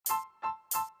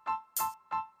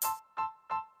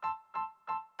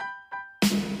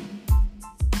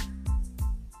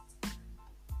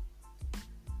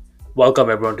Welcome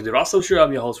everyone to the Russell Show.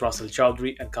 I'm your host Russell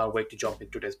Chowdhury and can't wait to jump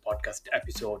into today's podcast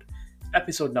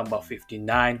episode number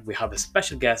 59. We have a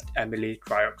special guest, Emily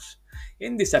Thiroux.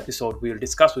 In this episode, we'll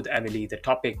discuss with Emily the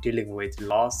topic dealing with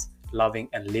loss, loving,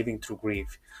 and living through grief.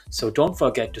 So don't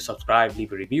forget to subscribe,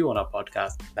 leave a review on our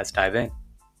podcast. Let's dive in.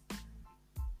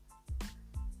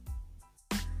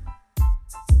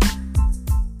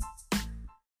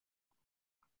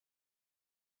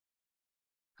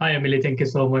 Hi, Emily. Thank you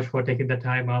so much for taking the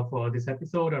time out for this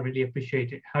episode. I really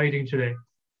appreciate it. How are you doing today?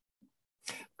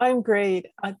 I'm great.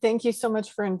 Thank you so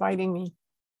much for inviting me.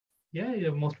 Yeah,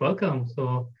 you're most welcome.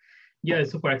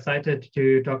 Super excited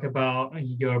to talk about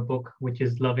your book, which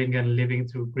is Loving and Living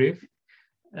Through Grief.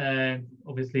 And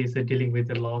obviously, it's dealing with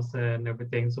the loss and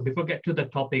everything. So before I get to the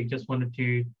topic, just wanted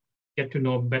to get to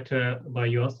know better about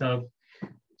yourself,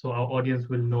 so our audience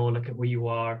will know like who you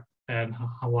are and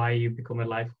why you become a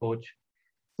life coach.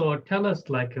 So tell us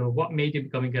what made you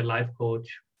becoming a life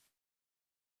coach?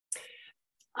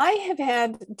 I have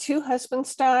had two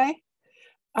husbands die,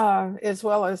 as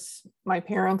well as my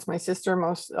parents, my sister,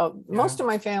 most of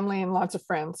my family, and lots of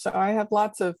friends. So I have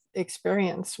lots of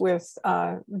experience with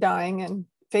dying and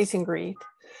facing grief.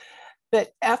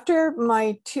 But after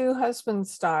my two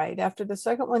husbands died, after the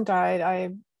second one died,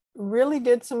 I really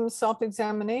did some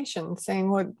self-examination, saying,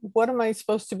 what am I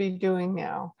supposed to be doing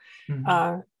now?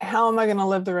 Mm-hmm. How am I going to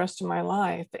live the rest of my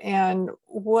life? And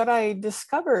what I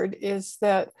discovered is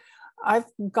that I've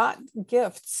got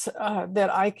gifts that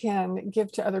I can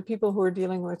give to other people who are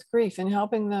dealing with grief and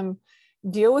helping them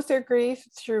deal with their grief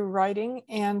through writing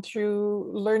and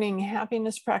through learning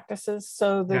happiness practices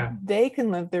so that they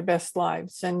can live their best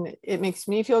lives. And it makes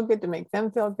me feel good to make them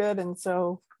feel good. And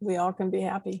so we all can be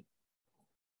happy.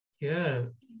 Yeah,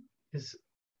 it's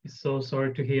so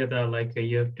sorry to hear that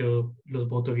you have to lose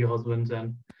both of your husbands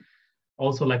and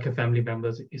also a family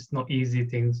members. It's not easy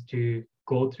things to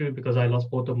go through because I lost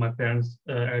both of my parents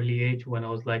early age when I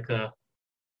was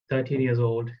 13 years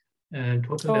old, and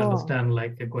totally understand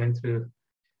going through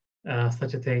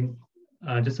such a thing.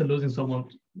 Just losing someone,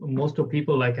 most of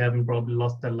people having probably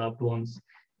lost their loved ones,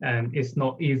 and it's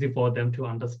not easy for them to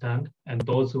understand. And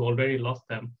those who already lost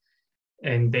them,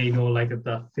 and they know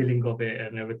the feeling of it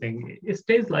and everything, it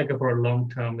stays for a long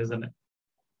term, isn't it?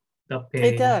 The pain,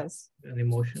 it does, and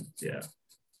emotions.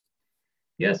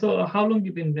 Yeah. So how long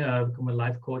you been become a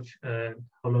life coach? How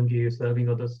long are you serving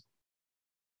others?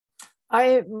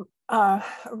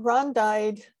 Ron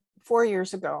died 4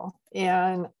 years ago,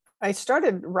 and I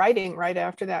started writing right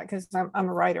after that because I'm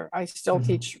a writer. I still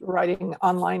teach writing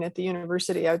online at the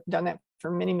university. I've done that for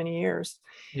many, many years.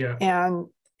 Yeah. And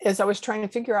as I was trying to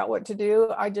figure out what to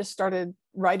do, I just started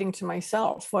writing to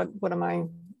myself. What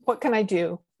can I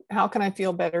do? How can I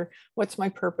feel better? What's my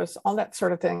purpose? All that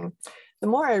sort of thing. The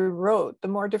more I wrote, the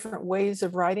more different ways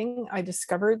of writing I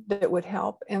discovered that would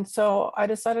help. And so I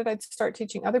decided I'd start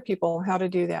teaching other people how to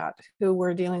do that who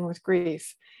were dealing with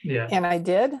grief. Yeah. And I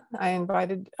did. I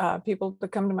invited people to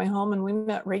come to my home, and we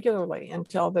met regularly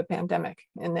until the pandemic.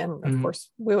 And then, of course,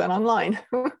 we went online.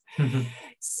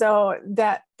 So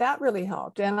that really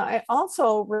helped. And I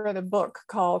also read a book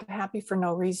called Happy for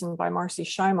No Reason by Marcy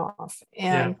Shimoff.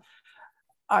 And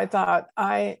I thought,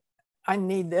 I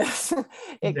need this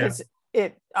because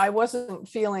I wasn't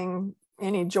feeling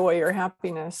any joy or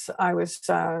happiness. I was,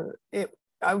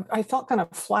 I felt kind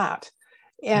of flat.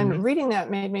 And reading that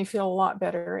made me feel a lot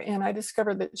better. And I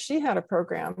discovered that she had a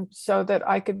program so that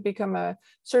I could become a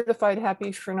certified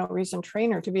Happy for No Reason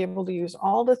trainer to be able to use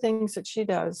all the things that she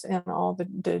does and all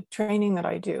the training that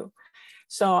I do.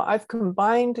 So I've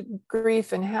combined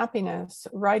grief and happiness,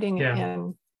 writing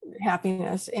and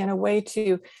happiness, in a way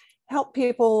to help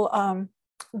people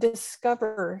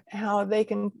discover how they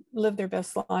can live their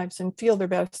best lives and feel their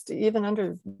best, even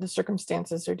under the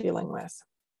circumstances they're dealing with.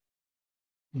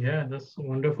 Yeah, that's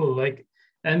wonderful.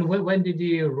 And when did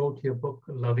you wrote your book,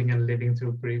 Loving and Living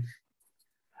Through Grief?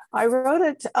 I wrote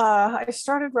it, I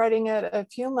started writing it a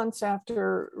few months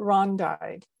after Ron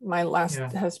died, my last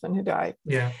husband who died.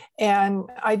 Yeah. And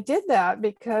I did that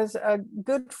because a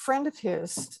good friend of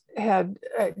his had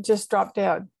just dropped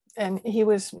dead, and he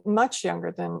was much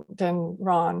younger than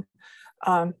Ron.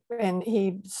 And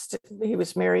he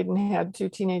was married and had two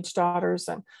teenage daughters.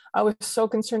 And I was so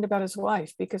concerned about his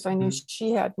wife because I knew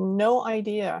she had no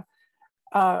idea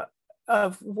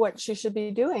of what she should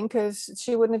be doing, because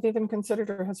she wouldn't have even considered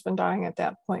her husband dying at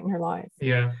that point in her life.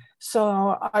 Yeah.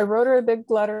 So I wrote her a big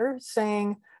letter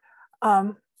saying,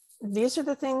 these are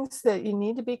the things that you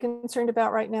need to be concerned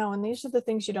about right now, and these are the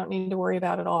things you don't need to worry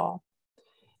about at all.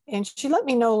 And she let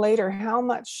me know later how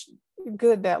much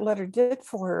good that letter did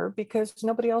for her, because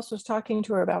nobody else was talking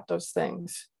to her about those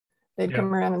things They'd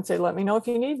come around and say, let me know if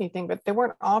you need anything, but they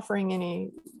weren't offering any,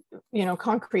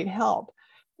 concrete help.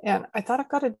 And I thought, I've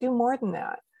got to do more than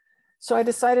that. So I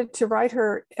decided to write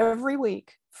her every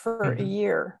week for a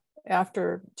year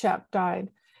after Chap died.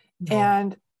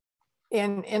 And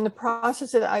in the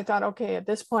process of it, I thought, okay, at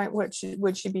this point, what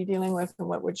would she be dealing with and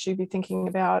what would she be thinking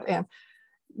about? And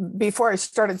before I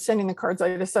started sending the cards,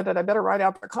 I decided I better write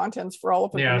out the contents for all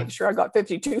of them to make sure I got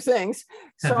 52 things.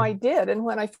 So I did. And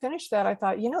when I finished that, I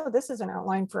thought, this is an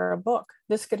outline for a book.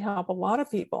 This could help a lot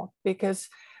of people, because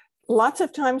lots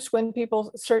of times when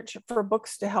people search for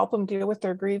books to help them deal with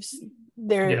their griefs,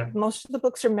 most of the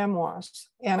books are memoirs.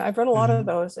 And I've read a lot of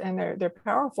those, and they're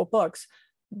powerful books,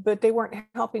 but they weren't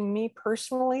helping me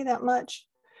personally that much.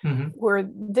 Where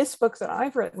this book that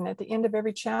I've written, at the end of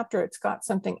every chapter, it's got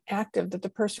something active that the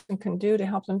person can do to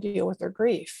help them deal with their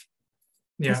grief.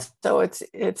 So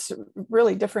it's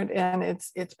really different, and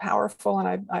it's powerful.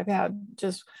 And I've had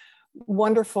just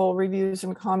wonderful reviews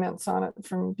and comments on it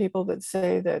from people that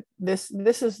say that this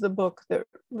is the book that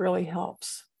really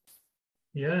helps.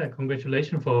 Yeah,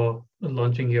 congratulations for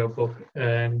launching your book.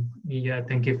 And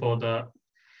thank you for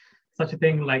such a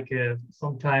thing. Like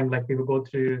sometimes, like people go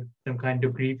through some kind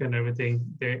of grief and everything,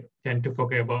 they tend to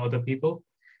forget about other people,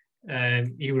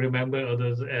 and you remember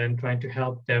others and trying to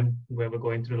help them who are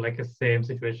going through like a same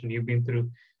situation you've been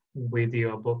through with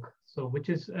your book. So which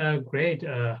is great.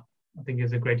 I think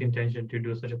it's a great intention to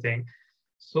do such a thing.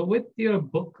 So with your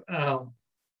book,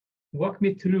 walk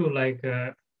me through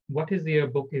what is your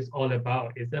book is all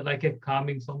about? Is that like a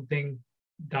calming something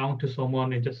down to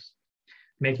someone and just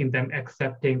making them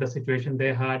accepting the situation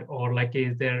they had, or like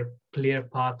is there a clear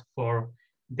path for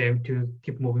them to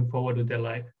keep moving forward with their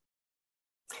life?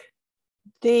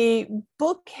 The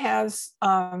book has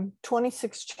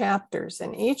 26 chapters,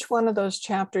 and each one of those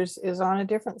chapters is on a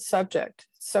different subject.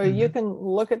 So you can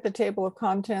look at the table of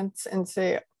contents and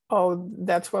say, oh,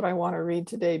 that's what I want to read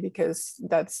today, because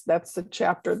that's the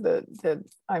chapter that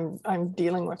I'm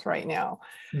dealing with right now.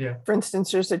 For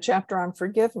instance, there's a chapter on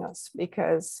forgiveness,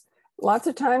 because lots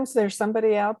of times there's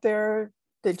somebody out there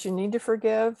that you need to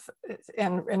forgive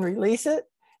and release it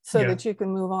so that you can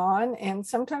move on. And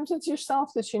sometimes it's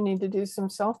yourself that you need to do some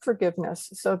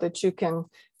self-forgiveness so that you can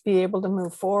be able to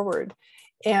move forward.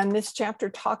 And this chapter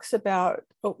talks about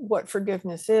what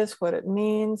forgiveness is, what it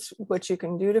means, what you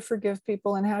can do to forgive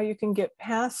people, and how you can get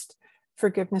past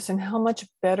forgiveness, and how much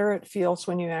better it feels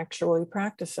when you actually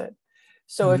practice it.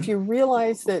 So if you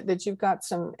realize that you've got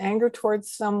some anger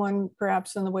towards someone,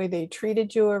 perhaps in the way they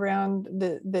treated you around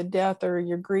the death or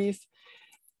your grief,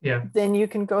 then you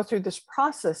can go through this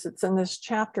process. It's in this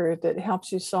chapter that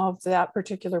helps you solve that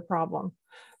particular problem.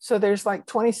 So there's like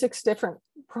 26 different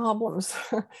problems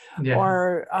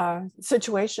or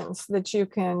situations that you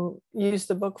can use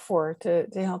the book for to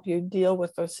help you deal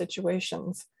with those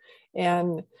situations.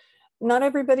 And not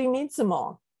everybody needs them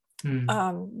all.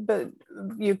 But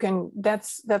you can,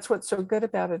 that's what's so good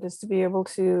about it, is to be able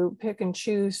to pick and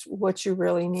choose what you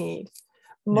really need.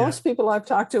 Most people I've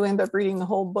talked to end up reading the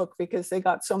whole book because they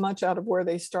got so much out of where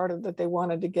they started that they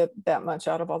wanted to get that much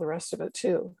out of all the rest of it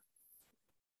too.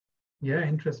 Yeah,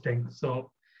 interesting.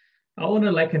 So I want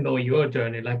to know your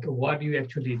journey, like what you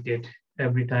actually did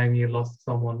every time you lost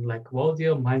someone. Like what was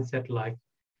your mindset like?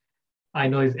 I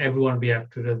know everyone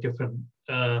reacts to the different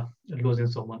losing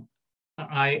someone.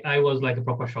 I was like a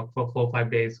proper shock for 4 or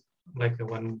 5 days, like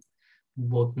when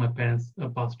both my parents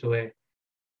passed away.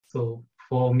 So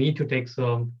for me to take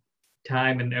some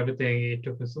time and everything, it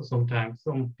took me some time.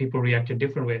 Some people reacted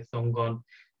different ways. Some gone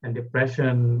and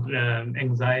depression,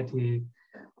 anxiety.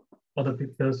 Other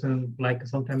person like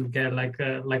sometimes get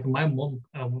like my mom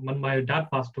when my dad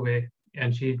passed away,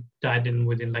 and she died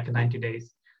within like 90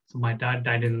 days. So my dad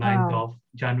died in 9th of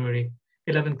January.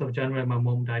 11th of January, my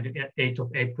mom died at 8th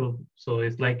of April. So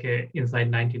it's like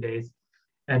inside 90 days.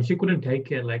 And she couldn't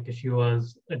take it. Like she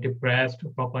was depressed,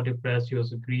 proper depressed. She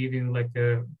was grieving, like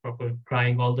proper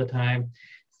crying all the time,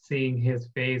 seeing his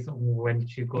face when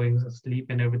she going to sleep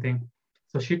and everything.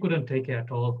 So she couldn't take it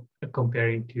at all,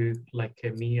 comparing to like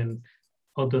me and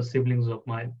other siblings of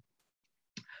mine.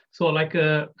 So like,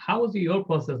 how was your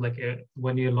process? Like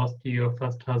when you lost your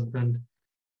first husband,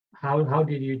 how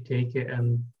did you take it?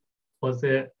 And was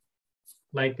it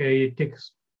like it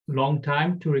takes long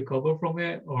time to recover from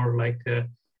it, or like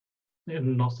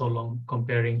not so long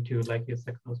comparing to like your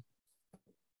second husband?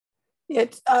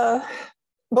 It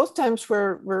both times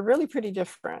were really pretty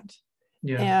different.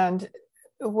 And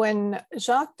when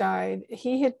Jacques died,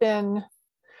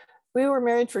 we were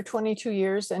married for 22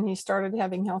 years, and he started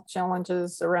having health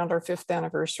challenges around our 5th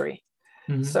anniversary.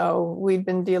 So we'd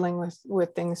been dealing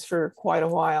with things for quite a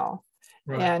while.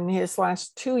 Right. And his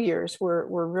last 2 years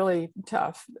were really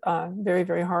tough, very,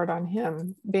 very hard on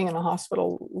him, being in a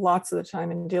hospital lots of the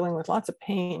time and dealing with lots of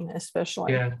pain,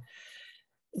 especially. Yeah.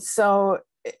 So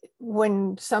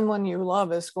when someone you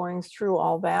love is going through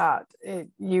all that,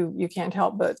 you can't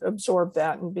help but absorb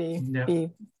that and be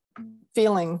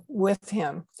feeling with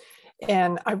him.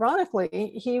 And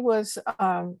ironically, he was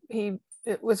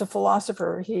a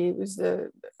philosopher. He was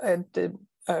at the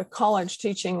college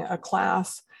teaching a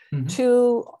class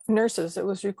to nurses. It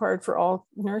was required for all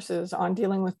nurses on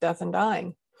dealing with death and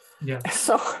dying. Yeah.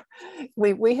 So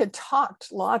we had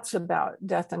talked lots about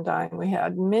death and dying. We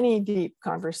had many deep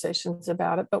conversations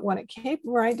about it. But when it came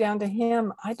right down to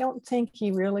him, I don't think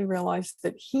he really realized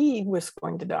that he was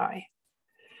going to die,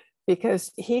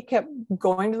 because he kept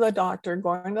going to the doctor,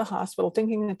 going to the hospital,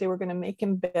 thinking that they were going to make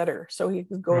him better so he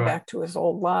could go back to his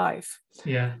old life.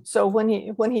 Yeah. So when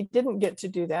he didn't get to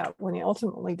do that, when he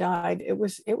ultimately died, it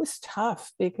was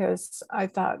tough, because I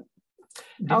thought,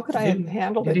 how could I have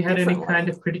handled it? Did he have differently? any kind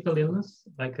of critical illness,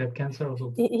 like a cancer or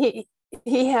something?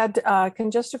 He had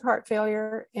congestive heart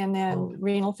failure, and then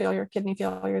renal failure, kidney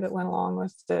failure that went along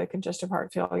with the congestive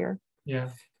heart failure. Yeah.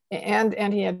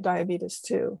 And he had diabetes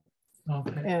too.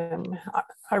 Okay. And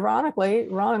ironically,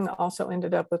 Ron also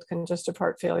ended up with congestive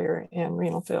heart failure and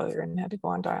renal failure and had to go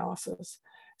on dialysis.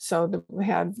 So we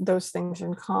had those things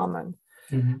in common.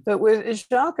 But with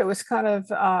Jacques, it was kind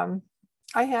of,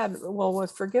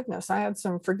 with forgiveness, I had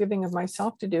some forgiving of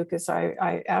myself to do, because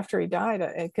I after he died,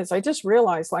 because I just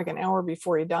realized like an hour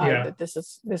before he died that this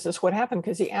is what happened,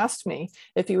 because he asked me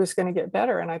if he was going to get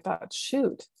better. And I thought,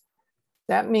 shoot,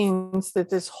 that means that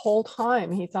this whole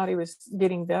time he thought he was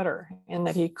getting better and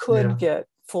that he could get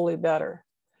fully better.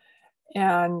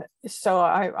 And so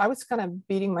I was kind of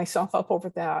beating myself up over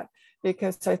that,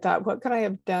 because I thought, what could I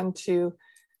have done to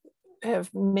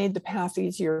have made the path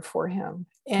easier for him?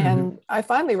 And I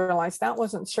finally realized that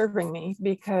wasn't serving me,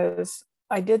 because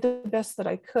I did the best that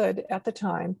I could at the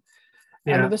time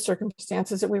under the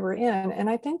circumstances that we were in. And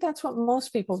I think that's what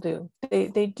most people do.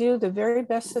 They do the very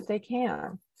best that they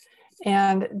can.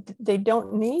 And they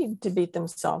don't need to beat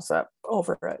themselves up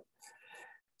over it.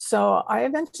 So I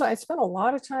spent a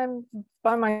lot of time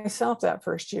by myself that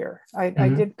first year. I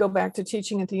did go back to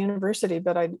teaching at the university,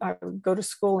 but I would go to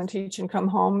school and teach and come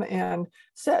home and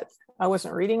sit. I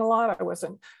wasn't reading a lot. I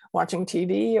wasn't watching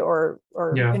TV or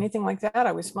anything like that.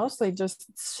 I was mostly just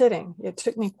sitting. It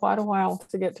took me quite a while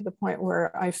to get to the point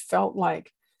where I felt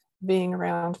like being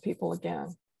around people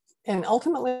again. And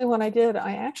ultimately, when I did,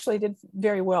 I actually did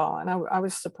very well. And I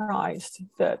was surprised,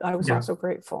 that I was also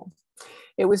grateful.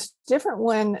 It was different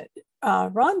when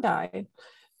Ron died,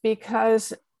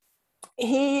 because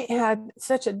he had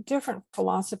such a different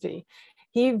philosophy.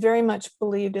 He very much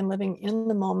believed in living in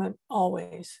the moment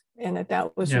always, and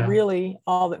that was really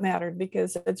all that mattered,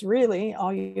 because it's really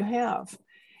all you have.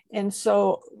 And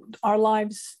so our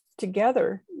lives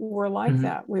together were like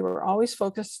that. We were always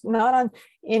focused not on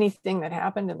anything that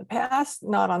happened in the past,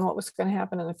 not on what was going to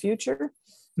happen in the future.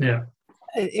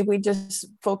 We just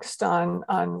focused on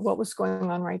what was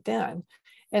going on right then.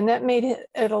 And that made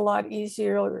it a lot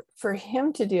easier for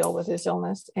him to deal with his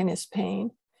illness and his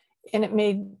pain. And it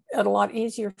made it a lot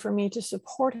easier for me to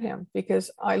support him,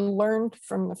 because I learned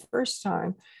from the first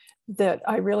time that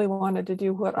I really wanted to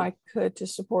do what I could to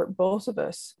support both of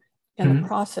us in the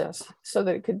process, so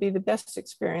that it could be the best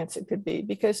experience it could be,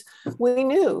 because we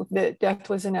knew that death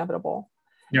was inevitable.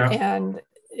 And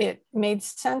it made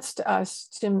sense to us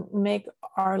to make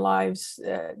our lives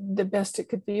the best it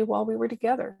could be while we were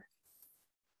together.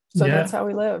 So that's how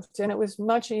we lived. And it was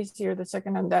much easier the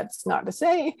second time. That's not to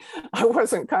say I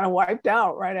wasn't kind of wiped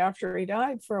out right after he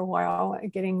died for a while,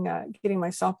 getting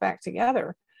myself back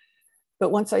together. But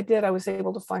once I did, I was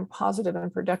able to find positive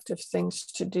and productive things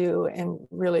to do, and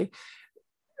really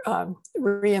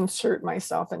reinsert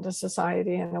myself into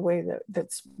society in a way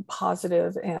that's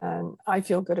positive and I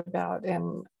feel good about.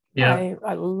 And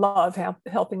I love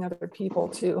helping other people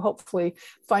to hopefully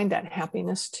find that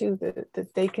happiness too,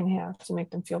 that they can have to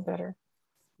make them feel better.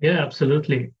 Yeah,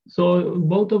 absolutely. So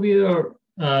both of you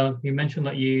are, you mentioned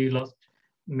that you lost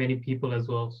many people as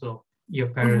well. So your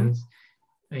parents,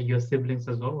 your siblings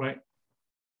as well, right?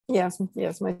 Yes.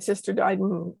 My sister died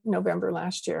in November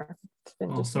last year. It's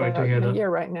been just sorry about to hear a that. year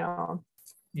right now.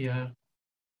 Yeah.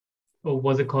 Or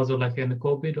was it caused of like a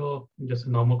COVID or just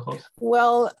a normal cause?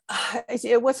 Well,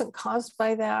 it wasn't caused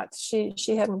by that. She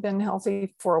hadn't been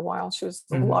healthy for a while. She was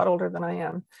a lot older than I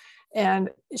am. And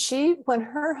when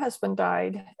her husband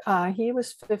died, he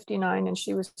was 59 and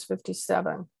she was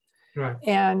 57. Right.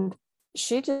 And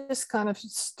she just kind of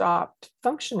stopped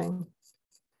functioning.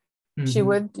 She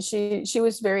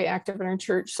was very active in her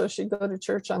church, so she'd go to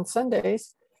church on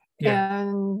Sundays. Yeah.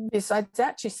 And besides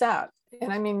that, she sat,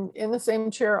 and I mean, in the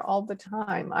same chair all the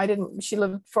time. She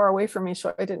lived far away from me,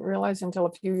 so I didn't realize until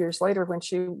a few years later, when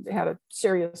she had a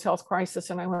serious health crisis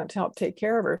and I went to help take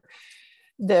care of her,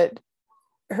 that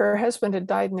her husband had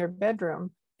died in their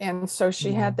bedroom. And so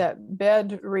she had that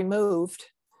bed removed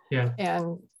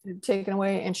and taken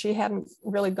away, and she hadn't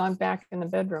really gone back in the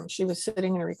bedroom. She was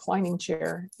sitting in a reclining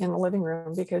chair in the living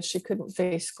room because she couldn't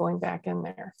face going back in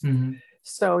there.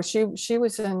 So she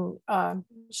was in,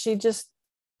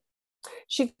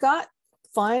 she got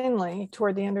finally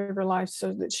toward the end of her life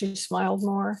so that she smiled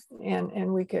more,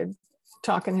 and we could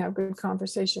talk and have good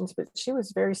conversations, but she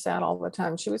was very sad all the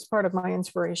time. She was part of my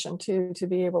inspiration too, to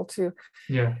be able to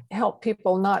help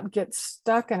people not get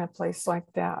stuck in a place like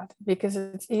that, because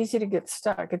it's easy to get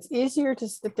stuck. It's easier to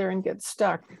sit there and get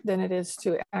stuck than it is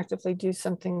to actively do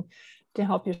something to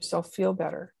help yourself feel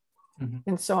better.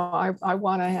 And so I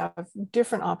want to have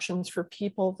different options for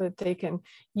people that they can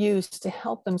use to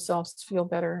help themselves feel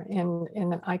better,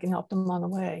 and that I can help them on the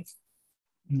way.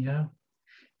 Yeah.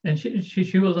 And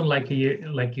she wasn't like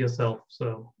yourself.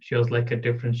 So she was like a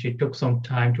different, she took some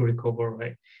time to recover,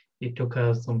 right? It took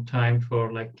her some time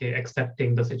for like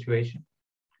accepting the situation.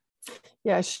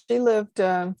 Yeah, she lived,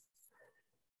 let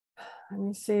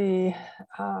me see,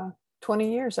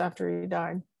 20 years after he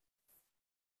died.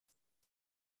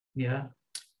 Yeah.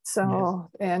 So,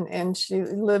 and she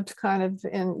lived kind of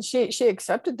in, she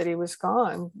accepted that he was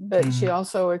gone, but she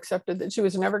also accepted that she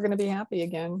was never going to be happy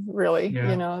again, really.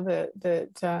 You know,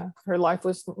 that her life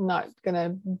was not going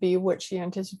to be what she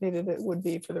anticipated it would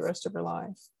be for the rest of her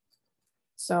life.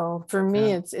 So for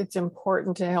me, it's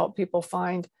important to help people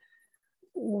find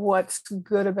what's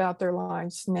good about their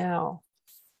lives now,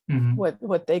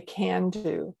 what they can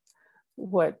do,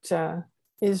 what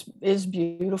is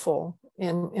beautiful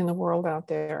in the world out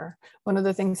there. One of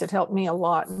the things that helped me a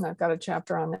lot, and I've got a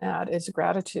chapter on that, is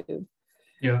gratitude.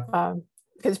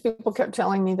 Because people kept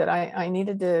telling me that I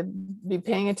needed to be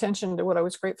paying attention to what I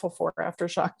was grateful for after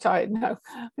Shock died. No,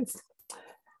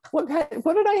 what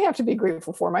did I have to be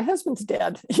grateful for? My husband's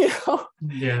dead. You know,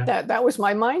 that was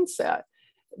my mindset.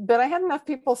 But I had enough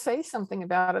people say something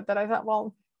about it that I thought,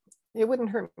 well, it wouldn't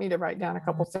hurt me to write down a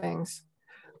couple things.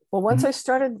 Well, once I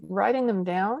started writing them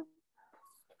down,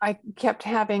 I kept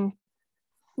having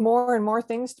more and more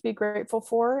things to be grateful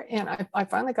for. And I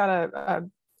finally got a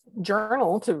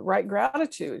journal to write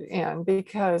gratitude in,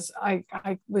 because I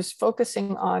was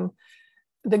focusing on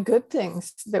the good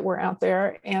things that were out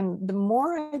there. And the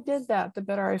more I did that, the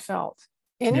better I felt.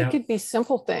 And it could be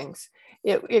simple things.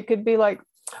 It could be like,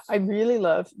 I really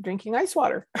love drinking ice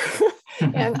water.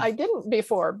 And I didn't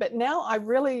before, but now I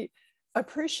really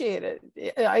appreciate it.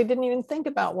 I didn't even think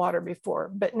about water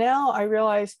before, but now I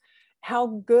realize how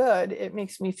good it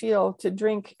makes me feel to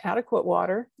drink adequate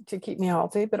water to keep me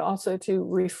healthy, but also to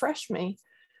refresh me.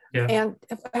 And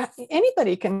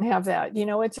anybody can have that. You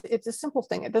know, it's a simple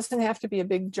thing. It doesn't have to be a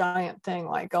big giant thing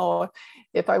like, oh,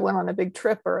 if I went on a big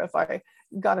trip, or if I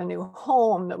got a new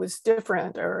home that was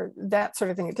different, or that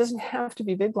sort of thing. It doesn't have to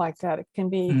be big like that. It can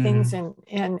be things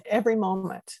in every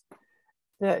moment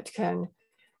that can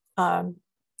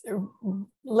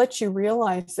let you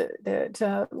realize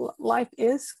that life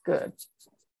is good.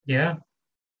 Yeah.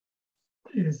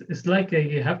 It's like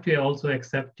you have to also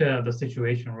accept the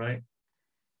situation, right?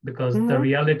 Because the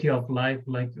reality of life,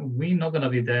 like, we're not going to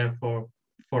be there for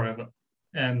forever.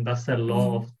 And that's the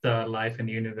law of the life and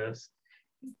universe.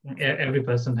 Every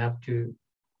person have to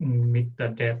meet the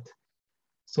death.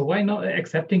 So why not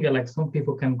accepting it? Like, some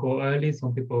people can go early,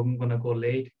 some people are going to go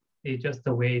late. It's just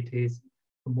the way it is.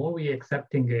 The more we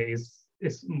accepting it,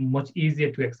 it's much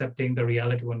easier to accepting the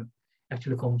reality when it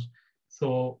actually comes.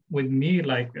 So with me,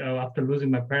 like, after losing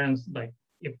my parents, like,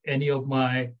 if any of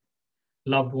my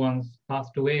loved ones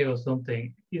passed away or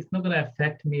something, it's not going to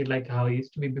affect me like how it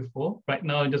used to be before. Right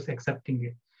now, I'm just accepting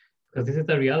it, because this is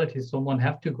the reality. Someone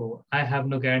have to go. I have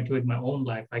no guarantee with my own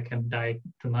life. I can die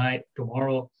tonight,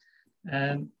 tomorrow.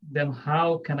 And then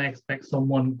how can I expect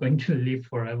someone going to live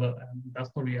forever? And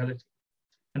that's not reality.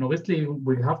 And obviously,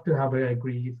 we have to have a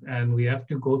grief, and we have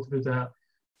to go through the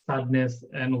sadness,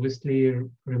 and obviously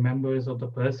remembers of the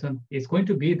person. It's going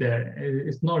to be there.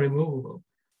 It's not removable.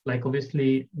 Like,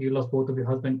 obviously, you lost both of your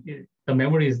husband. The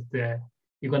memory is there.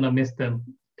 You're going to miss them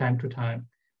time to time.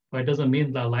 But it doesn't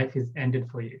mean that life is ended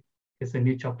for you. It's a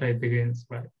new chapter, it begins,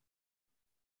 right?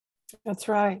 That's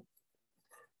right.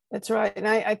 That's right. And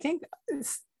I think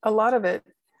a lot of it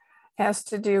has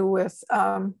to do with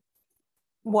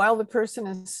while the person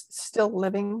is still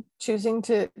living, choosing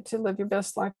to live your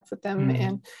best life with them,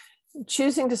 and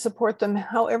choosing to support them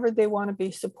however they want to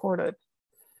be supported.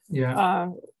 Yeah.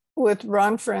 With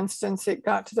Ron, for instance, it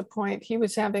got to the point he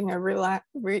was having a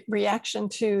reaction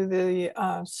to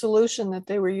the solution that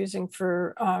they were using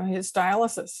for his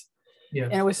dialysis. Yeah.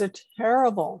 And it was a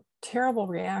terrible, terrible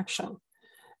reaction.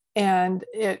 And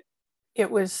it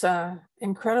was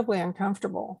incredibly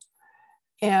uncomfortable.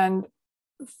 And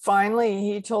finally,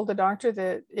 he told the doctor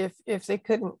that if they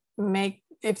couldn't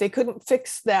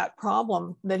fix that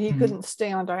problem, that he couldn't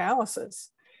stay on dialysis.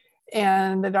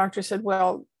 And the doctor said,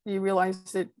 well, you realize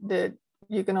that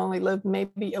you can only live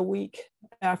maybe a week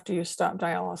after you stop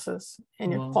dialysis,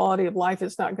 and your quality of life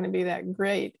is not going to be that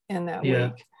great in that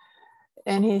week.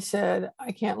 And he said,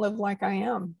 I can't live like I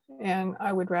am. And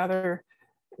I would rather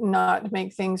not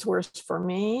make things worse for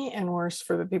me and worse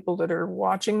for the people that are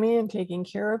watching me and taking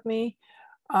care of me.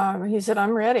 He said,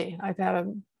 I'm ready. I've had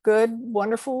a good,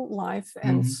 wonderful life.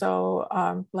 And so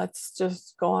let's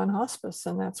just go on hospice.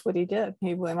 And that's what he did.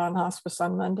 He went on hospice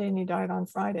on Monday and he died on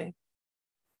Friday.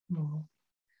 Oh.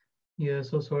 Yeah,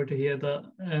 so sorry to hear that.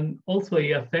 And also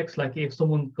it affects, like if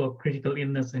someone got critical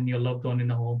illness in your loved one in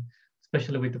the home,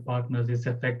 especially with the partners, it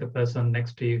affects the person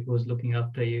next to you who's looking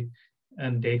after you.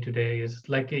 And day to day, it's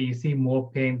like you see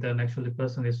more pain than actually the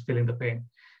person is feeling the pain.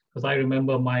 Because I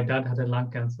remember my dad had a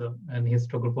lung cancer and he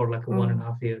struggled for like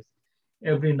 1.5 years.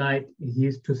 Every night he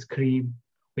used to scream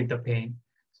with the pain.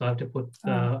 So I have to put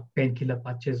painkiller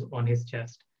patches on his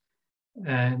chest.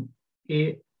 And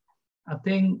I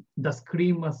think the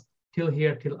scream was still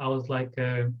here till I was like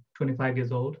 25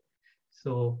 years old.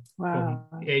 So from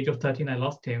the age of 13, I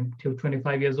lost him till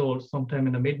 25 years old. Sometime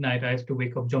in the midnight, I used to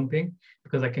wake up jumping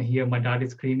because I can hear my dad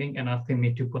is screaming and asking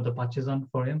me to put the patches on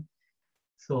for him.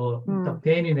 So the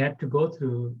pain he had to go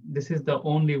through, this is the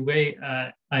only way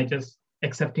I just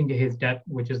accepting his death,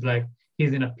 which is like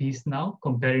he's in a peace now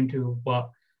comparing to what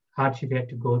hardship he had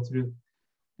to go through.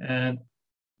 And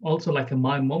also like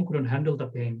my mom couldn't handle the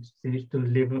pain. She used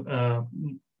to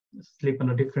sleep in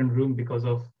a different room because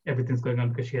of everything's going on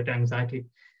because she had anxiety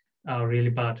really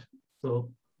bad.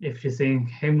 So if she's seeing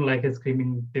him like he's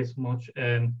screaming this much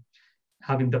and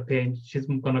having the pain, she's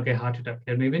gonna get a heart attack.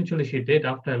 And eventually she did.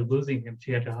 After losing him,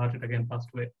 she had a heart attack and passed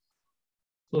away.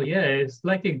 So yeah, it's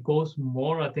like it goes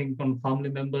more, I think, on family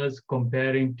members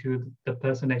comparing to the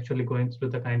person actually going through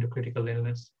the kind of critical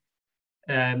illness.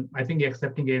 And I think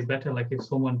accepting it is better. Like if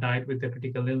someone died with a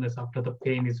critical illness after the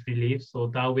pain is relieved, so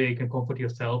that way you can comfort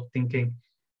yourself thinking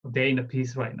they're in a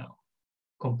peace right now,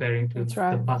 comparing to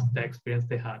the past experience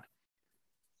they had.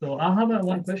 So I have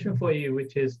one question for you,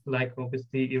 which is like,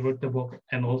 obviously you wrote the book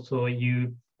and also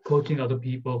you coaching other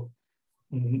people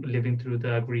living through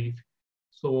the grief.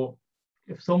 So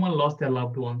if someone lost their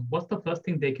loved one, what's the first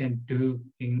thing they can do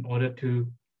in order to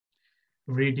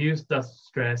reduce the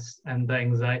stress and the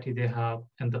anxiety they have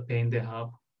and the pain they have?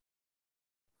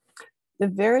 The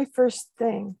very first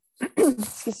thing,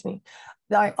 excuse me,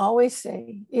 that I always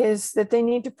say is that they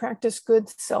need to practice good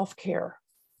self-care.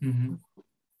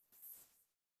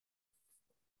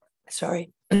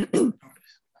 Sorry.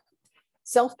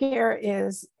 Self-care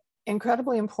is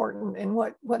incredibly important. And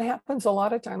what happens a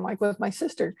lot of time, like with my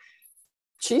sister,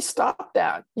 she stopped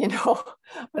that, I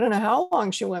don't know how long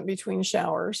she went between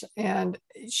showers, and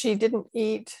she didn't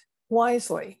eat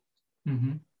wisely.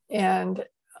 And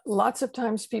lots of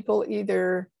times people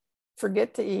either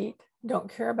forget to eat,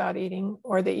 don't care about eating,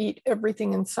 or they eat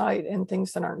everything in sight and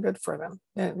things that aren't good for them.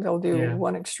 They'll do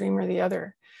one extreme or the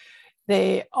other.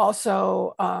 They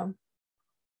also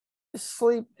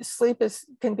sleep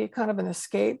can be kind of an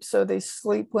escape, so they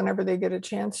sleep whenever they get a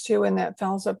chance to, and that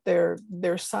fouls up their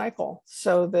cycle,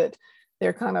 so that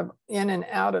they're kind of in and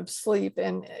out of sleep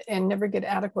and never get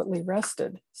adequately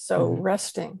rested. So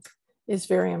resting is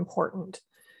very important.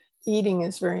 Eating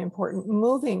is very important.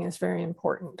 Moving is very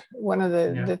important. One of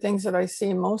the things that I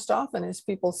see most often is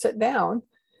people sit down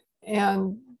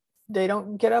and they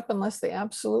don't get up unless they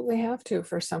absolutely have to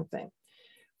for something,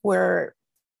 where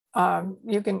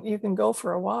you can go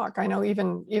for a walk. I know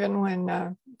even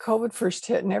when COVID first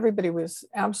hit and everybody was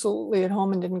absolutely at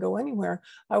home and didn't go anywhere,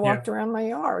 I walked around my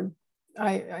yard.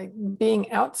 I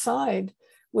being outside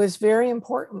was very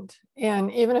important.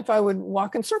 And even if I would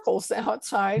walk in circles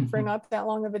outside for not that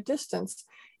long of a distance,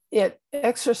 it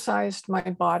exercised my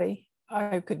body.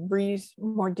 I could breathe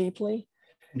more deeply.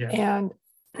 And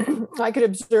I could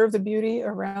observe the beauty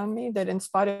around me, that in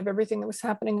spite of everything that was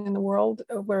happening in the world,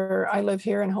 where I live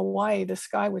here in Hawaii, the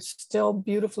sky was still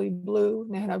beautifully blue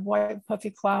and it had white puffy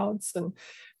clouds and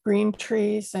green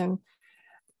trees. And,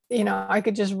 I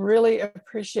could just really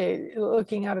appreciate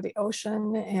looking out of the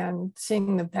ocean and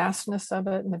seeing the vastness of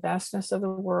it and the vastness of the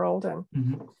world. And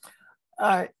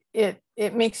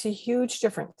it makes a huge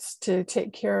difference to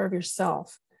take care of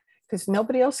yourself, because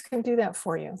nobody else can do that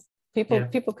for you.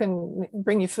 People can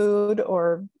bring you food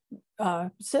or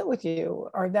sit with you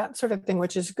or that sort of thing,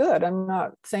 which is good. I'm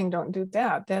not saying don't do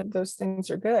that. Those things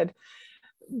are good,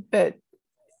 but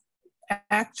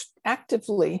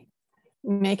actively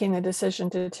making the decision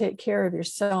to take care of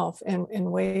yourself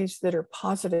in ways that are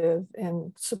positive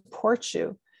and support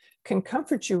you can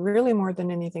comfort you really more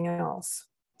than anything else.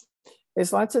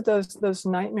 There's lots of those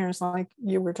nightmares like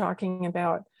you were talking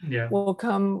about will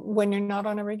come when you're not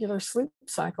on a regular sleep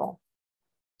cycle.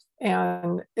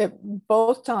 And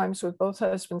both times with both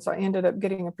husbands, I ended up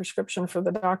getting a prescription for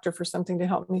the doctor for something to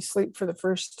help me sleep for the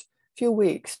first few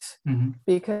weeks,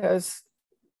 because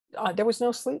there was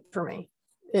no sleep for me.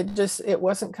 It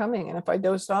wasn't coming. And if I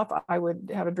dozed off, I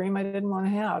would have a dream I didn't want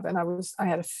to have. And I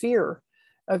had a fear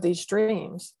of these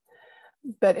dreams.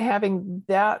 But having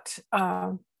that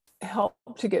help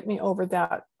to get me over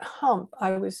that hump,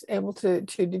 I was able to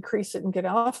decrease it and get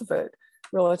off of it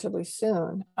relatively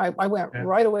soon. I went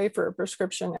right away for a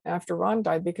prescription after Ron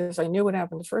died, because I knew what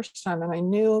happened the first time, and I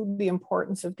knew the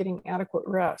importance of getting adequate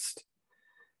rest.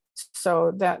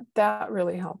 So that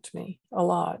really helped me a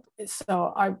lot.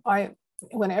 So I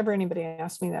whenever anybody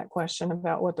asks me that question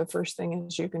about what the first thing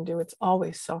is you can do, it's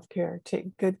always self-care.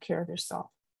 Take good care of yourself.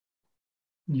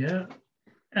 Yeah.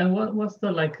 And what's the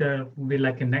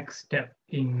a next step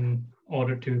in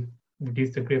order to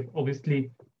reduce the grief? Obviously,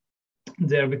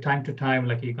 there will be time to time,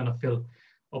 like you're gonna feel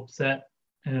upset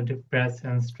and depressed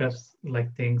and stressed,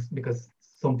 like things, because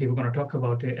some people are gonna talk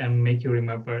about it and make you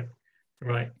remember it,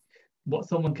 right? What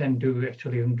someone can do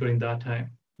actually during that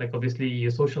time, like obviously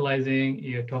you're socializing,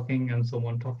 you're talking, and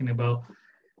someone talking about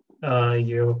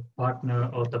your partner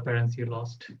or the parents you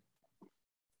lost.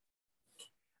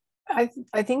 I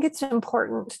think it's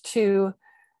important to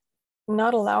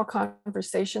not allow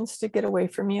conversations to get away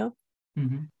from you,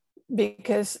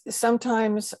 because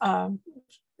sometimes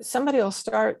somebody will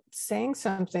start saying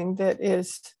something that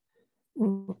is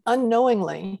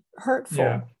unknowingly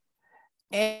hurtful.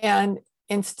 And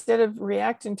instead of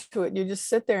reacting to it, you just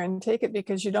sit there and take it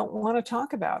because you don't want to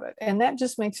talk about it. And that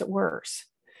just makes it worse.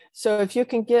 So if you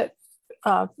can get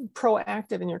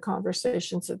proactive in your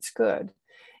conversations, it's good.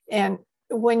 And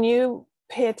when you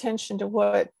pay attention to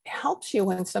what helps you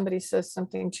when somebody says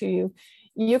something to you,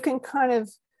 you can kind of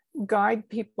guide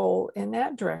people in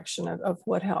that direction of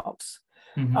what helps.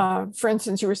 For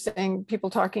instance, you were saying people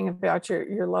talking about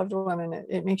your loved one, and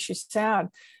it makes you sad.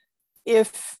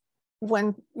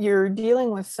 When you're dealing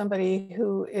with somebody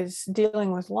who is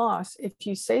dealing with loss, if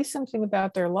you say something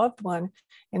about their loved one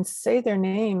and say their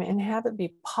name and have it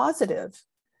be positive,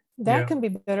 that can be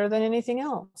better than anything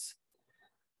else.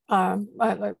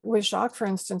 With Jacques, for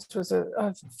instance, was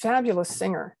a fabulous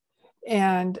singer.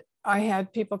 And I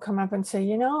had people come up and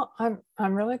say,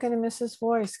 I'm really going to miss his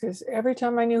voice, because every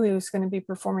time I knew he was going to be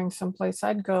performing someplace,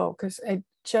 I'd go, because it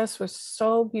just was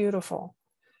so beautiful.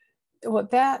 Well,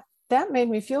 that made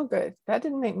me feel good. That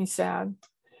didn't make me sad.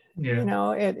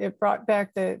 It brought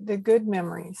back the good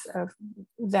memories of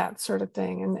that sort of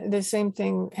thing. And the same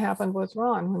thing happened with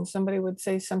Ron, when somebody would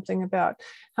say something about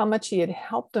how much he had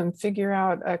helped them figure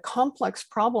out a complex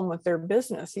problem with their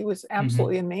business. He was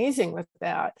absolutely amazing with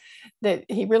that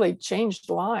he really changed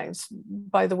lives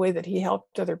by the way that he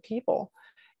helped other people.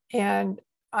 And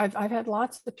I've had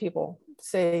lots of people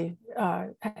say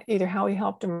either how he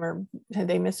helped him or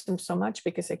they missed him so much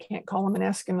because they can't call him and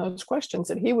ask him those questions,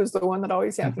 and he was the one that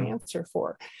always had the answer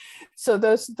for. So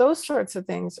those sorts of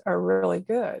things are really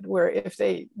good, where if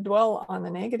they dwell on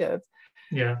the negative,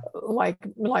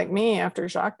 like me after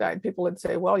Jacques died, people would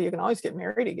say, well, you can always get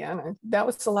married again. And that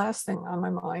was the last thing on my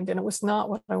mind. And it was not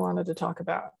what I wanted to talk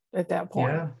about at that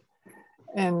point.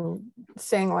 And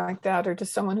saying like that, or to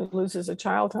someone who loses a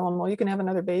child, tell them, well, you can have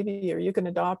another baby or you can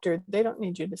adopt, or they don't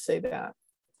need you to say that.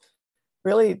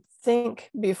 Really think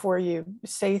before you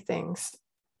say things,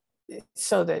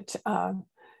 so that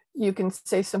you can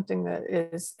say something that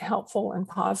is helpful and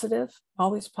positive,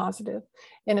 always positive.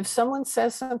 And if someone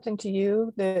says something to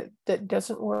you that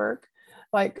doesn't work,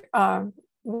 like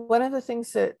one of the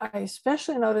things that I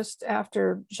especially noticed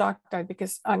after Jacques died,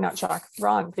 because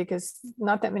Ron, because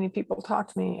not that many people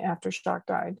talked to me after Jacques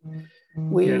died.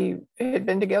 We had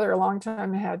been together a long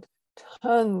time, had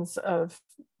tons of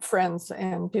friends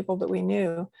and people that we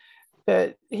knew,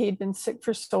 but he'd been sick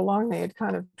for so long, they had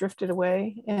kind of drifted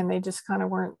away and they just kind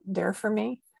of weren't there for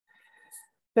me.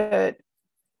 But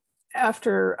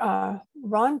after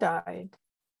Ron died,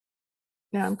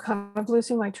 now I'm kind of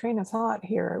losing my train of thought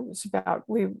here. It was about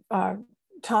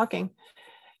talking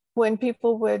when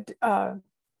people would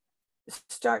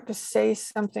start to say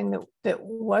something that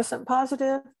wasn't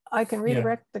positive, I can Yeah.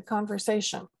 redirect the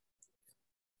conversation.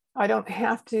 I don't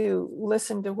have to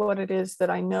listen to what it is that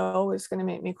I know is going to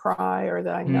make me cry or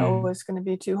that I know is going to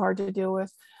be too hard to deal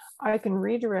with. I can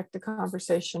redirect the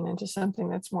conversation into something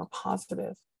that's more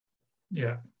positive.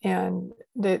 Yeah. And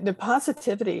the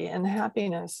positivity and the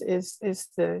happiness is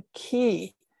the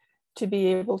key to be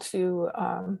able to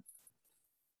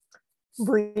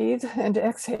breathe and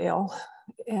exhale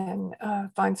and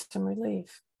find some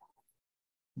relief.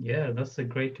 Yeah, that's a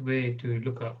great way to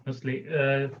look at, honestly,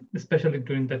 especially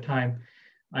during that time.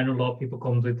 I know a lot of people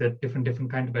come with a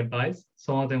different kind of advice.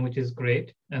 Some of them which is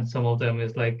great, and some of them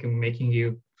is like making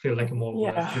you feel like a more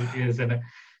less Yeah. serious. And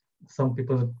some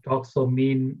people talk so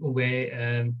mean way,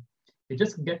 and you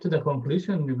just get to the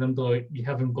conclusion even though you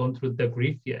haven't gone through the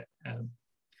grief yet.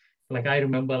 Like I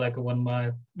remember, like when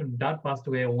my dad passed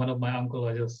away, one of my uncle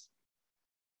was just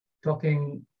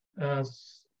talking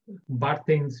bad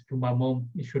things to my mom.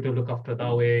 You should look after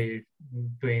that way,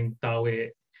 doing that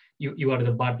way. You are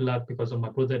the bad luck because of my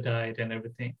brother died and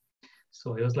everything.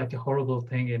 So it was like a horrible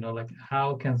thing, you know, like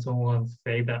how can someone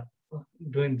say that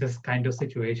during this kind of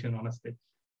situation, honestly?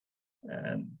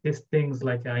 And these things,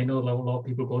 like I know a lot of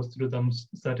people goes through them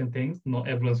certain things. Not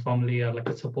everyone's family are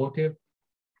like supportive.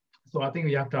 So I think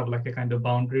we have to have like a kind of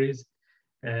boundaries,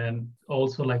 and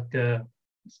also like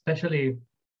especially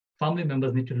family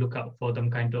members need to look out for them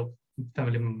kind of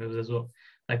family members as well.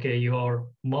 Like your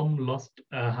mom lost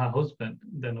her husband,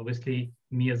 then obviously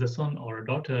me as a son or a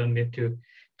daughter need to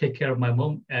take care of my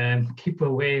mom and keep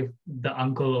away the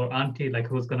uncle or auntie like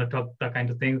who's gonna talk that kind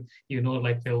of thing. You know,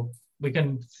 like we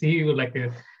can see you like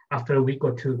after a week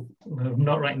or two,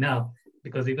 not right now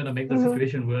because you're gonna make the Mm-hmm.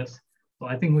 situation worse. So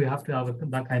I think we have to have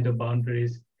that kind of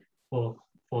boundaries for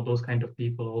those kind of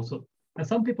people also. And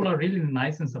some people are really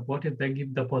nice and supportive. They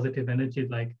give the positive energy,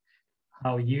 like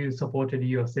how you supported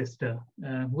your sister,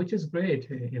 which is great,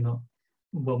 you know.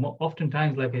 But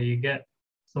oftentimes, like you get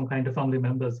some kind of family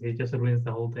members, it just ruins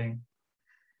the whole thing.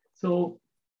 So,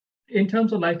 in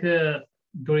terms of like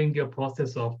during your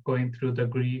process of going through the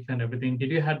grief and everything, did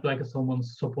you have like someone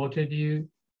supported you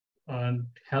and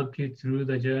helped you through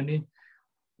the journey?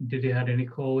 Did you have any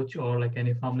coach or like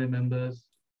any family members?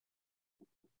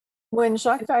 When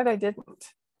Jacques died, I didn't.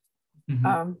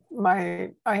 Mm-hmm.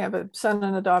 I have a son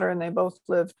and a daughter, and they both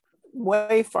lived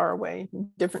way far away,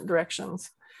 different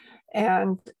directions.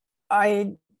 And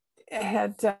I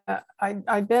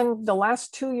I'd been the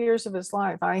last 2 years of his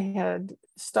life, I had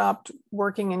stopped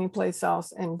working anyplace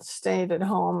else and stayed at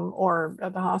home or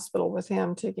at the hospital with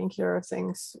him, taking care of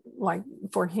things like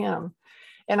for him.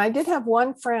 And I did have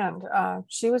one friend.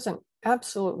 She was an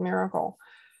absolute miracle.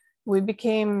 We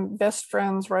became best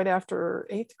friends right after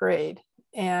 8th grade.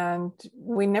 And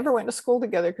we never went to school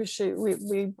together because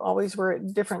we always were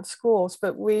at different schools,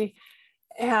 but we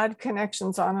had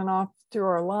connections on and off through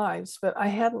our lives. But I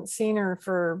hadn't seen her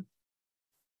for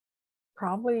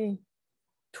probably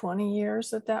 20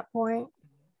 years at that point.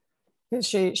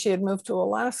 She had moved to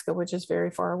Alaska, which is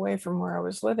very far away from where I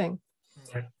was living.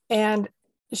 Right. And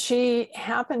she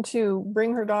happened to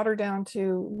bring her daughter down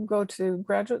to go to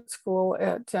graduate school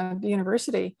at the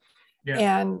university. Yeah.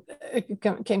 And it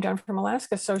came down from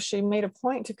Alaska. So she made a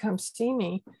point to come see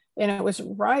me. And it was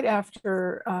right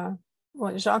after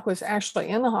when Jacques was actually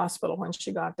in the hospital when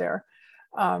she got there.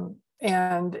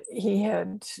 And he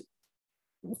had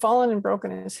fallen and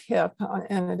broken his hip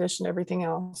in addition to everything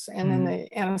else. And then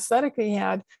the anesthetic he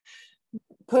had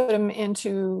put him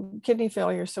into kidney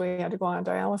failure. So he had to go on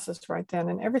dialysis right then.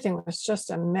 And everything was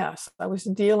just a mess. I was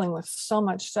dealing with so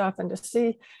much stuff. And to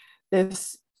see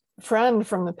this friend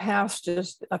from the past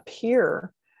just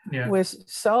appear was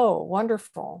so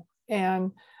wonderful.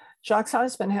 And Jacques'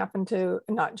 husband happened to,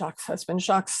 not Jacques' husband,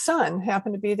 Jacques' son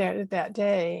happened to be there that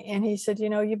day. And he said, you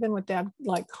know, you've been with Dad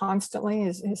like constantly.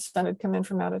 His son had come in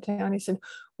from out of town. He said,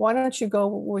 why don't you go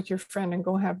with your friend and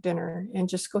go have dinner and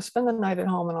just go spend the night at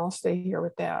home and I'll stay here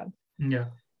with Dad. Yeah.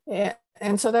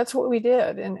 And so that's what we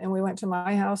did. And we went to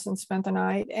my house and spent the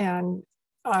night. And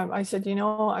I said, you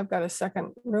know, I've got a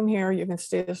second room here. You can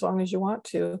stay as long as you want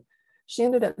to. She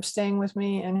ended up staying with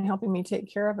me and helping me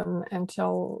take care of him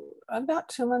until about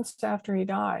 2 months after he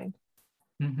died.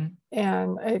 Mm-hmm.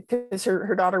 And because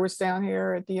her daughter was down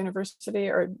here at the university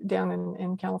or down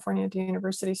in California at the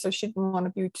university. So she didn't want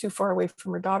to be too far away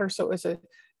from her daughter. So it was a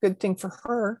good thing for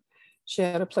her. She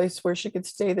had a place where she could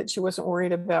stay that she wasn't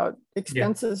worried about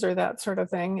expenses or that sort of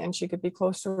thing. And she could be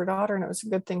close to her daughter. And it was a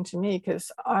good thing to me because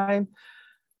I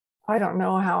don't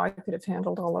know how I could have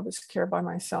handled all of his care by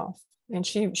myself. And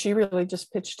she really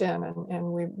just pitched in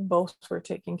and we both were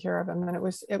taking care of him. And it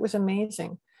was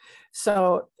amazing.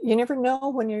 So you never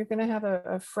know when you're going to have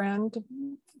a friend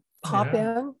pop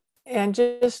Yeah. in. And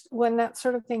just when that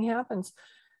sort of thing happens,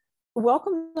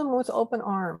 welcome them with open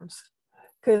arms.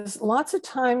 Because lots of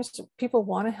times people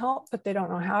want to help, but they don't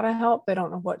know how to help. They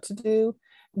don't know what to do.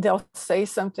 They'll say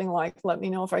something like, let me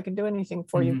know if I can do anything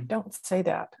for you. Don't say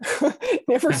that.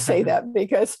 Never say that,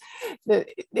 because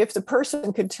if the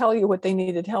person could tell you what they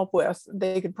needed help with,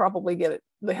 they could probably get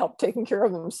the help taken care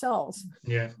of themselves.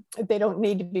 Yeah. They don't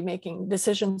need to be making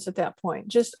decisions at that point.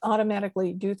 Just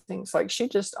automatically do things. Like she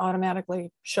just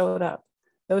automatically showed up.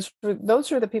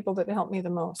 Those are the people that helped me the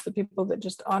most, the people that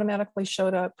just automatically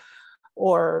showed up,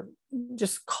 or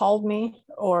just called me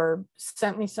or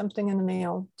sent me something in the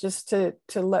mail, just to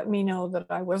let me know that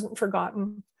I wasn't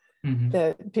forgotten,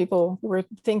 that people were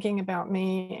thinking about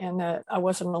me, and that I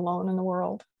wasn't alone in the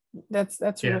world. That's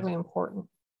really important.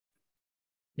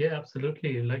 Yeah,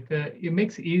 absolutely. Like it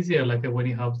makes it easier, like when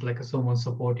you have like someone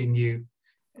supporting you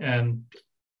and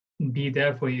be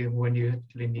there for you when you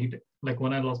actually need it. Like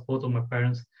when I lost both of my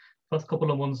parents, first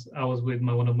couple of months I was with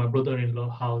one of my brother-in-law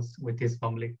house with his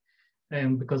family.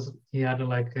 And because he had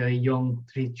like a young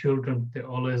 3 children, they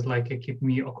always like keep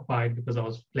me occupied because I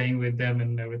was playing with them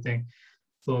and everything.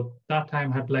 So that time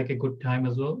had like a good time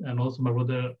as well. And also my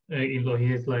brother-in-law,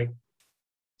 he is like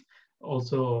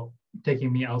also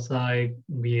taking me outside.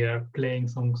 We are playing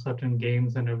some certain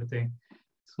games and everything.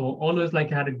 So always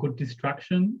like had a good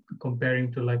distraction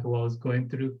comparing to like what I was going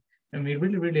through. And it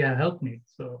really, really helped me.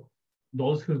 So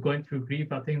those who's going through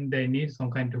grief, I think they need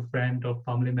some kind of friend or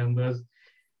family members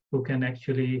who can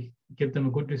actually give them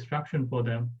a good distraction for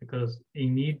them, because you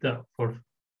need that for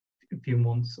a few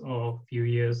months or a few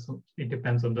years. It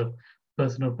depends on the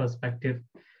personal perspective.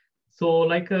 So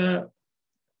like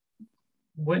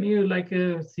when you like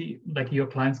see like your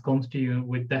clients comes to you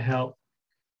with the help,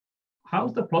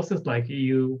 how's the process like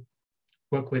you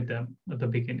work with them at the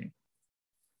beginning?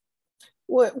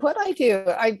 What I do,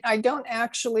 I don't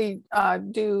actually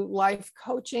do life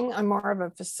coaching. I'm more of a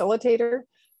facilitator.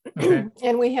 Okay.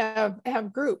 And we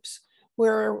have groups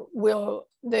where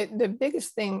the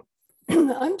biggest thing,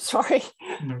 I'm sorry.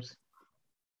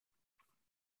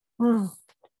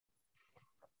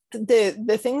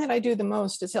 The thing that I do the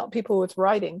most is help people with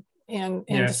writing and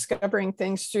discovering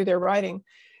things through their writing.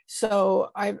 So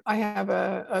I have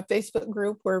a Facebook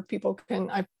group where people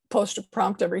can, I post a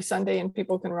prompt every Sunday and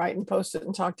people can write and post it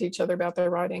and talk to each other about their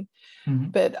writing.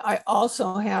 But I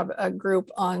also have a group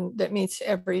that meets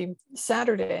every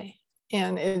Saturday,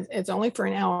 and it's only for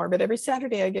an hour, but every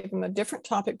Saturday I give them a different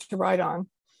topic to write on.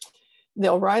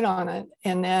 They'll write on it,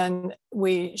 and then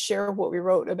we share what we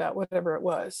wrote about whatever it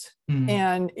was.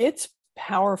 And it's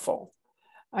powerful.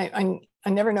 I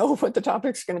never know what the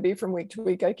topic's going to be from week to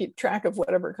week. I keep track of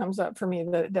whatever comes up for me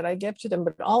that I give to them,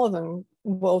 but all of them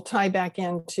will tie back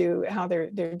into how they're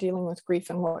dealing with grief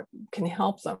and what can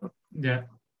help them. Yeah.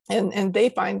 And they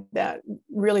find that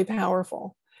really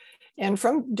powerful. And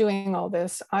from doing all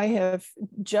this, I have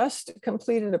just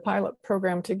completed a pilot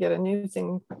program to get a new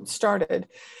thing started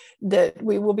that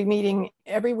we will be meeting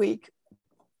every week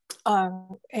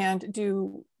and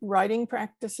do writing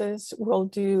practices. We'll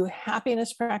do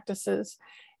happiness practices,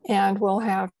 and we'll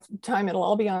have time. It'll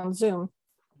all be on Zoom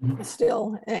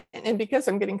still. And because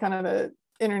I'm getting kind of an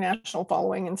international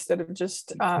following instead of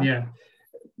just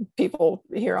people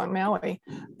here on Maui,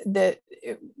 that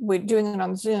we're doing it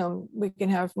on Zoom, we can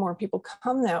have more people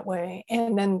come that way.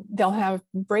 And then they'll have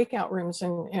breakout rooms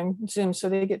in Zoom, so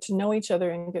they get to know each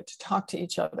other and get to talk to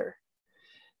each other.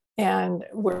 And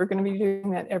we're going to be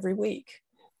doing that every week.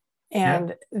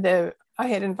 And I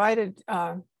had invited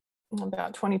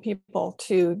about 20 people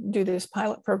to do this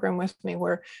pilot program with me,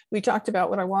 where we talked about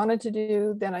what I wanted to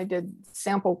do. Then I did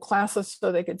sample classes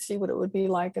so they could see what it would be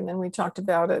like. And then we talked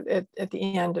about it at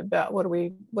the end about what do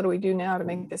we do now to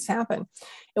make this happen.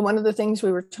 And one of the things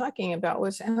we were talking about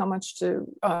was how much to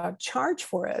charge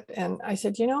for it. And I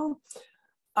said,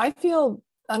 I feel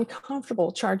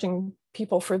uncomfortable charging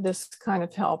people for this kind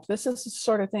of help. This is the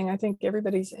sort of thing I think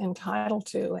everybody's entitled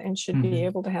to and should be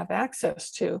able to have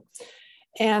access to.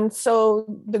 And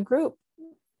so the group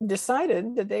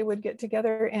decided that they would get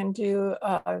together and do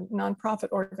a nonprofit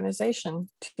organization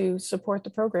to support the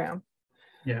program.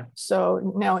 Yeah.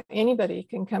 So now anybody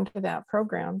can come to that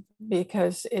program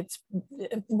because it's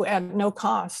at no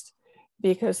cost,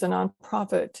 because the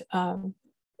nonprofit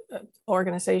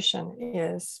organization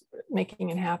is making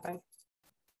it happen.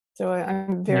 So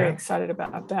I'm very excited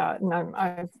about that. And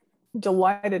I'm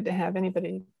delighted to have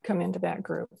anybody come into that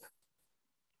group.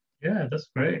 Yeah, that's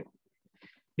great.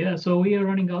 Yeah, so we are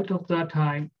running out of the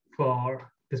time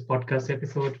for this podcast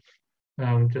episode.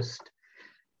 Just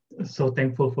So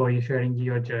thankful for you sharing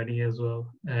your journey as well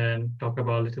and talk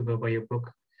about a little bit about your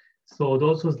book. So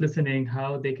those who's listening,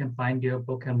 how they can find your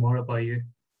book and more about you.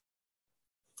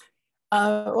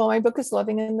 Well, my book is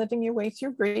Loving and Living Your Way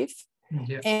Through Grief.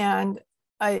 Yeah. And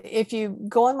if you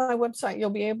go on my website,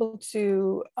 you'll be able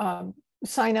to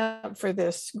sign up for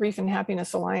this Grief and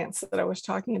Happiness Alliance that I was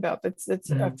talking about. It's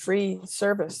a free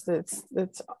service that's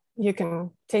you can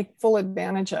take full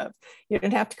advantage of. You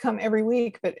don't have to come every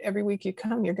week, but every week you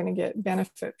come, you're going to get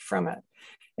benefit from it.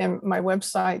 And my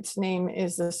website's name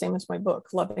is the same as my book,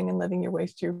 Loving and Living Your Way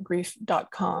Through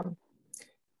Grief.com.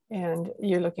 And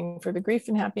you're looking for the Grief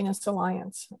and Happiness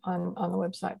Alliance on the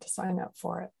website to sign up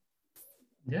for it.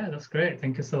 Yeah, that's great.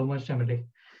 Thank you so much, Emily.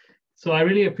 So I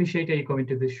really appreciate you coming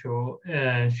to this show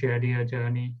and shared your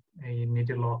journey. You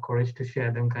needed a lot of courage to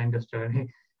share them kind of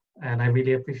journey. And I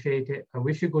really appreciate it. I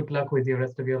wish you good luck with the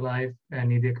rest of your life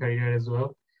and in your career as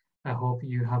well. I hope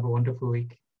you have a wonderful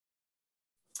week.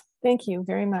 Thank you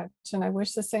very much. And I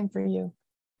wish the same for you.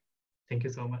 Thank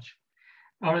you so much.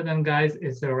 All right, then, guys,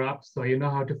 it's a wrap. So you know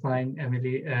how to find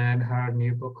Emily and her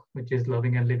new book, which is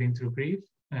Loving and Living Through Grief.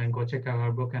 And go check out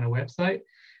her book and her website.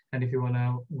 And if you want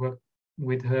to work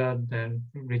with her, then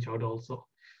reach out also.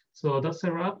 So that's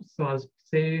a wrap. So I'll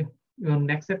see you on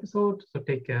next episode. So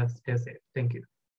take care, stay safe. Thank you.